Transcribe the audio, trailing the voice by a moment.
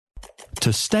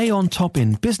To stay on top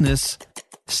in business,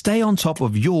 stay on top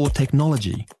of your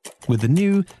technology with the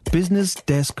new Business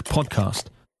Desk podcast,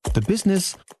 The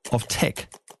Business of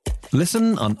Tech.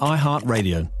 Listen on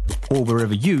iHeartRadio or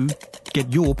wherever you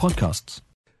get your podcasts.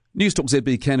 News Talk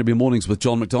ZB Canterbury Mornings with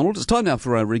John McDonald. It's time now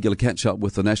for our regular catch-up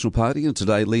with the National Party, and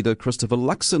today leader Christopher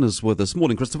Luxon is with us.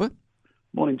 Morning, Christopher.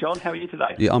 Morning, John. How are you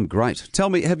today? Yeah, I'm great. Tell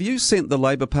me, have you sent the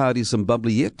Labour Party some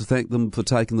bubbly yet to thank them for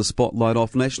taking the spotlight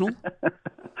off National?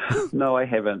 No, I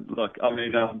haven't. Look, I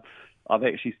mean, I've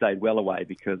actually stayed well away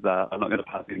because I'm not going to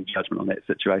pass any judgment on that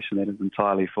situation. That is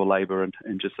entirely for Labour and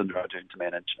Jacinda Ardern to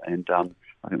manage, and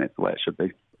I think that's the way it should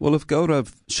be. Well, if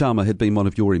Gaurav Sharma had been one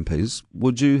of your MPs,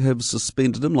 would you have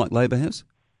suspended him like Labour has?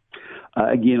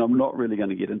 Again, I'm not really going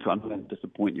to get into it. I'm not going to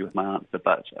disappoint you with my answer,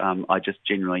 but I just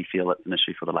generally feel it's an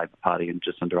issue for the Labour Party and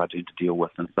Jacinda Ardern to deal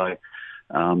with. And so,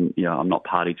 I'm not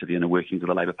party to the inner workings of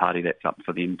the Labour Party. That's up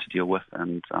for them to deal with.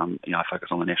 And, I focus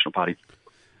on the National Party.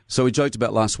 So we joked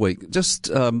about last week. Just,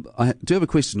 I do have a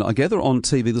question. I gather on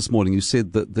TV this morning you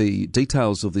said that the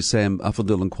details of the Sam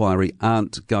Uffindell inquiry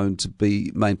aren't going to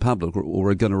be made public or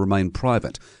are going to remain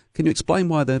private. Can you explain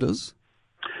why that is?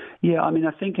 Yeah, I mean,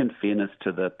 I think in fairness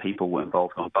to the people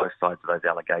involved on both sides of those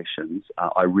allegations,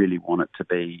 I really want it to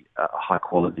be a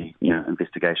high-quality,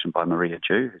 investigation by Maria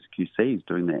Dew, who's QC, who's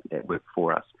doing that work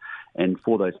for us. And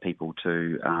for those people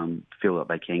to feel that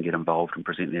they can get involved and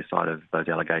present their side of those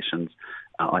allegations,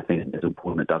 I think it's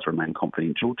important it does remain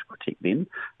confidential to protect them.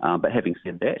 But having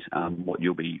said that, what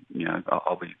you'll be,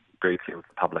 I'll be very clear with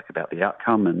the public about the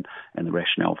outcome and the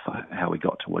rationale for how we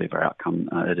got to whatever outcome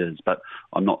it is. But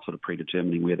I'm not sort of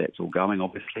predetermining where that's all going,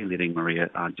 obviously, letting Maria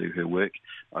do her work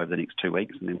over the next 2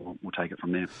 weeks, and then we'll take it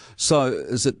from there. So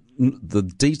is it the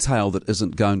detail that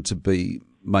isn't going to be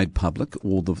made public,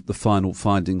 or the final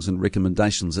findings and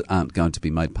recommendations that aren't going to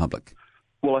be made public?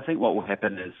 Well, I think what will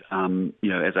happen is,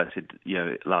 as I said,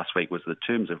 last week was the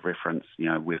terms of reference,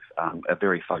 with are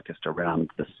very focused around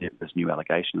this new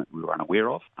allegation that we were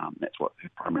unaware of. That's what her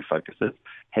primary focus is.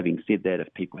 Having said that,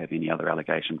 if people have any other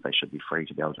allegations, they should be free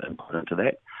to be able to input into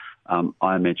that.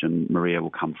 I imagine Maria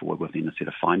will come forward with a set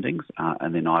of findings,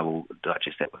 and then I will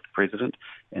digest that with the President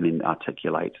and then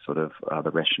articulate sort of the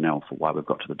rationale for why we've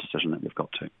got to the decision that we've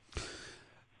got to.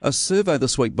 A survey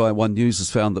this week by One News has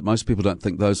found that most people don't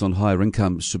think those on higher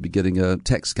incomes should be getting a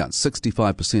tax cut.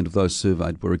 65% of those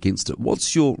surveyed were against it.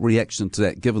 What's your reaction to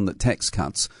that, given that tax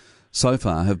cuts so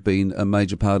far have been a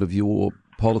major part of your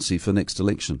policy for next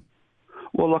election?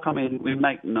 Well, look, I mean, we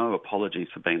make no apologies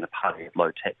for being the party of low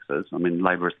taxes. I mean,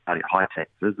 Labour is the party of high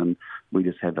taxes, and we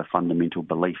just have a fundamental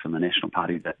belief in the National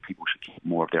Party that people should keep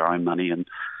more of their own money and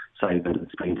save it and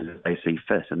spend it as they see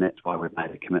fit. And that's why we've made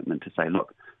a commitment to say,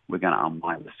 look, we're going to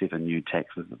unwind the 7 new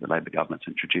taxes that the Labour government's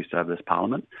introduced over this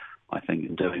Parliament. I think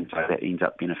in doing so, that ends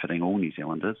up benefiting all New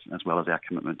Zealanders, as well as our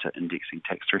commitment to indexing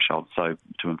tax thresholds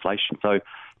to inflation. So,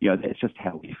 that's just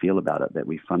how we feel about it, that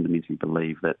we fundamentally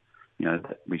believe that,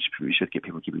 that we should get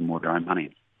people keeping more of their own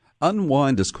money.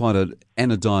 Unwind is quite an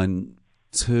anodyne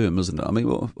term, isn't it? I mean,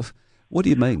 what do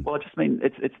you mean? Well, I just mean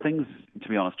it's things, to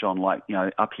be honest, John, like,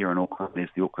 up here in Auckland, there's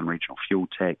the Auckland Regional Fuel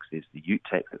Tax, there's the ute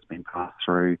tax that's been passed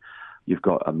through. You've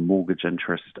got a mortgage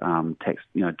interest tax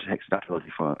deductibility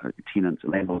for tenants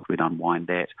and landlords. We'd unwind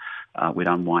that. We'd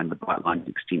unwind the Brightline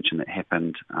extension that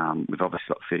happened. We've obviously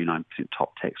got 39%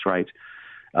 top tax rate.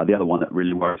 The other one that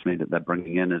really worries me that they're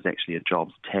bringing in is actually a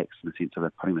jobs tax, in the sense of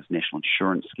they're putting this national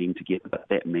insurance scheme together. But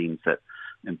that means that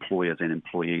employers and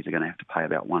employees are going to have to pay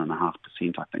about 1.5%,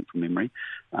 I think, from memory.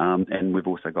 And we've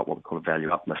also got what we call a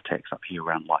value uplift tax up here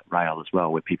around light rail as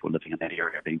well, where people living in that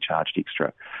area are being charged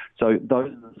extra. So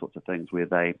those are the sorts of things where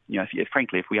they,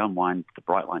 frankly, if we unwind the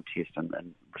Brightline test and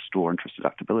restore interest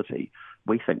deductibility,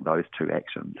 we think those two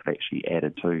actions have actually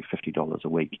added to $50 a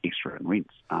week extra in rents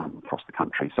across the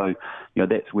country. So,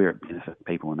 that's where it benefits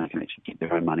people, and they can actually get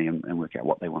their own money and work out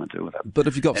what they want to do with it. But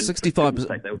if you've got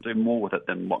 65%, they'll do more with it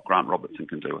than what Grant Robertson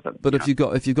can do with it. But if you've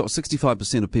got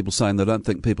 65% of people saying they don't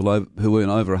think people who earn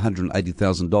over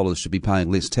 $180,000 should be paying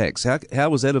less tax,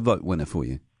 how is that a vote winner for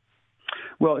you?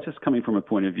 Well, it's just coming from a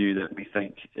point of view that we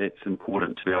think it's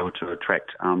important to be able to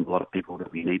attract a lot of people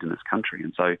that we need in this country.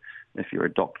 And so if you're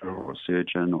a doctor or a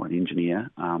surgeon or an engineer,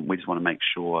 we just want to make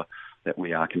sure that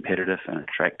we are competitive and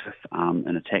attractive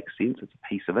in a tax sense. It's a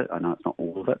piece of it. I know it's not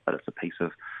all of it, but it's a piece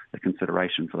of the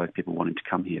consideration for those people wanting to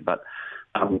come here. But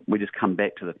we just come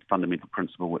back to the fundamental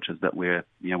principle, which is that we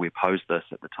opposed this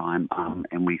at the time,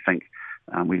 and we think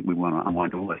we want to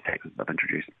unwind all those taxes that I've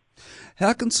introduced.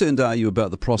 How concerned are you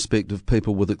about the prospect of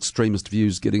people with extremist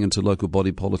views getting into local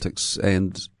body politics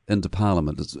and into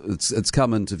Parliament. It's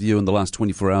come into view in the last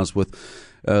 24 hours with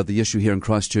the issue here in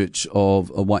Christchurch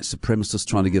of a white supremacist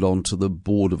trying to get onto the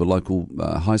board of a local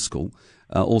high school.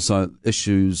 Also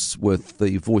issues with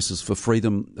the Voices for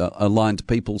Freedom aligned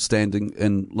people standing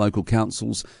in local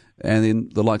councils, and then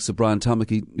the likes of Brian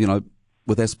Tamaki,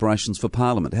 with aspirations for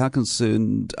Parliament. How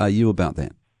concerned are you about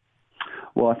that?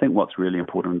 Well, I think what's really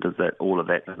important is that all of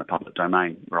that's in the public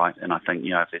domain, right? And I think,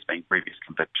 if there's been previous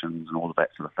convictions and all of that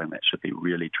sort of thing, that should be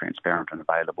really transparent and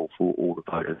available for all the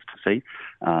voters to see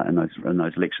in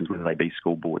those elections, whether they be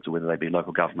school boards or whether they be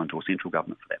local government or central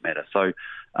government for that matter. So,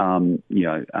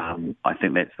 I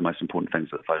think that's the most important thing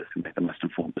so that voters can make the most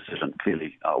informed decision.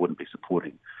 Clearly, I wouldn't be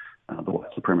supporting the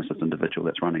white supremacist individual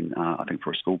that's running, I think,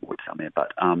 for a school board down there.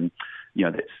 But,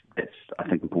 that's I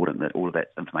think, important that all of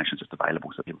that information is just available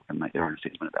so people can make their own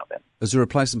assessment about that. Is there a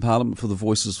place in Parliament for the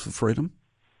Voices for Freedom?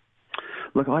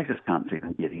 Look, I just can't see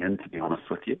them getting in, to be honest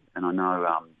with you. And I know,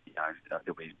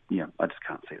 there'll be, I just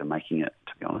can't see them making it,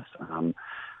 to be honest.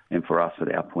 And for us, at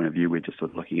our point of view, we're just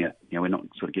sort of looking at, we're not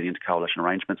sort of getting into coalition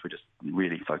arrangements. We're just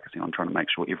really focusing on trying to make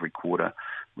sure every quarter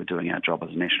we're doing our job as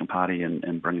a national party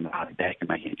and bringing the party back and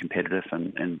making it competitive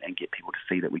and get people to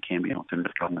see that we can be an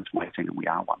alternative government waiting, and we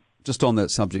are one. Just on that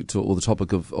subject or the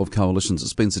topic of coalitions,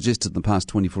 it's been suggested in the past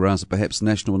 24 hours that perhaps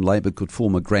National and Labour could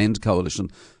form a grand coalition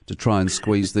to try and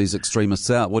squeeze these extremists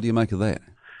out. What do you make of that?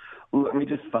 Well, we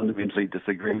just fundamentally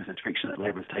disagree with the direction that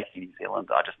Labour is taking in New Zealand.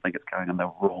 I just think it's going in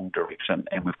the wrong direction,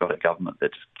 and we've got a government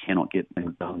that just cannot get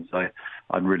things done. So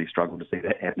I'd really struggle to see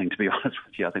that happening, to be honest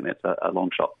with you. I think that's a long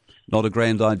shot. Not a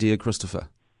grand idea, Christopher?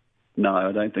 No,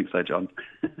 I don't think so, John.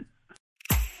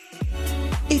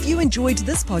 If you enjoyed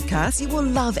this podcast, you will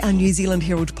love our New Zealand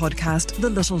Herald podcast, The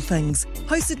Little Things,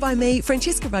 hosted by me,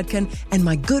 Francesca Rudkin, and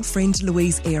my good friend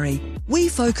Louise Airy. We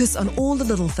focus on all the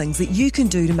little things that you can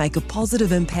do to make a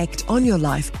positive impact on your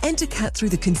life and to cut through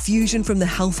the confusion from the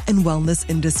health and wellness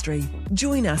industry.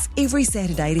 Join us every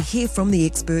Saturday to hear from the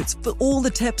experts for all the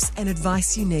tips and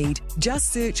advice you need.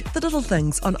 Just search The Little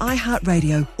Things on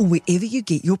iHeartRadio or wherever you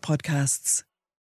get your podcasts.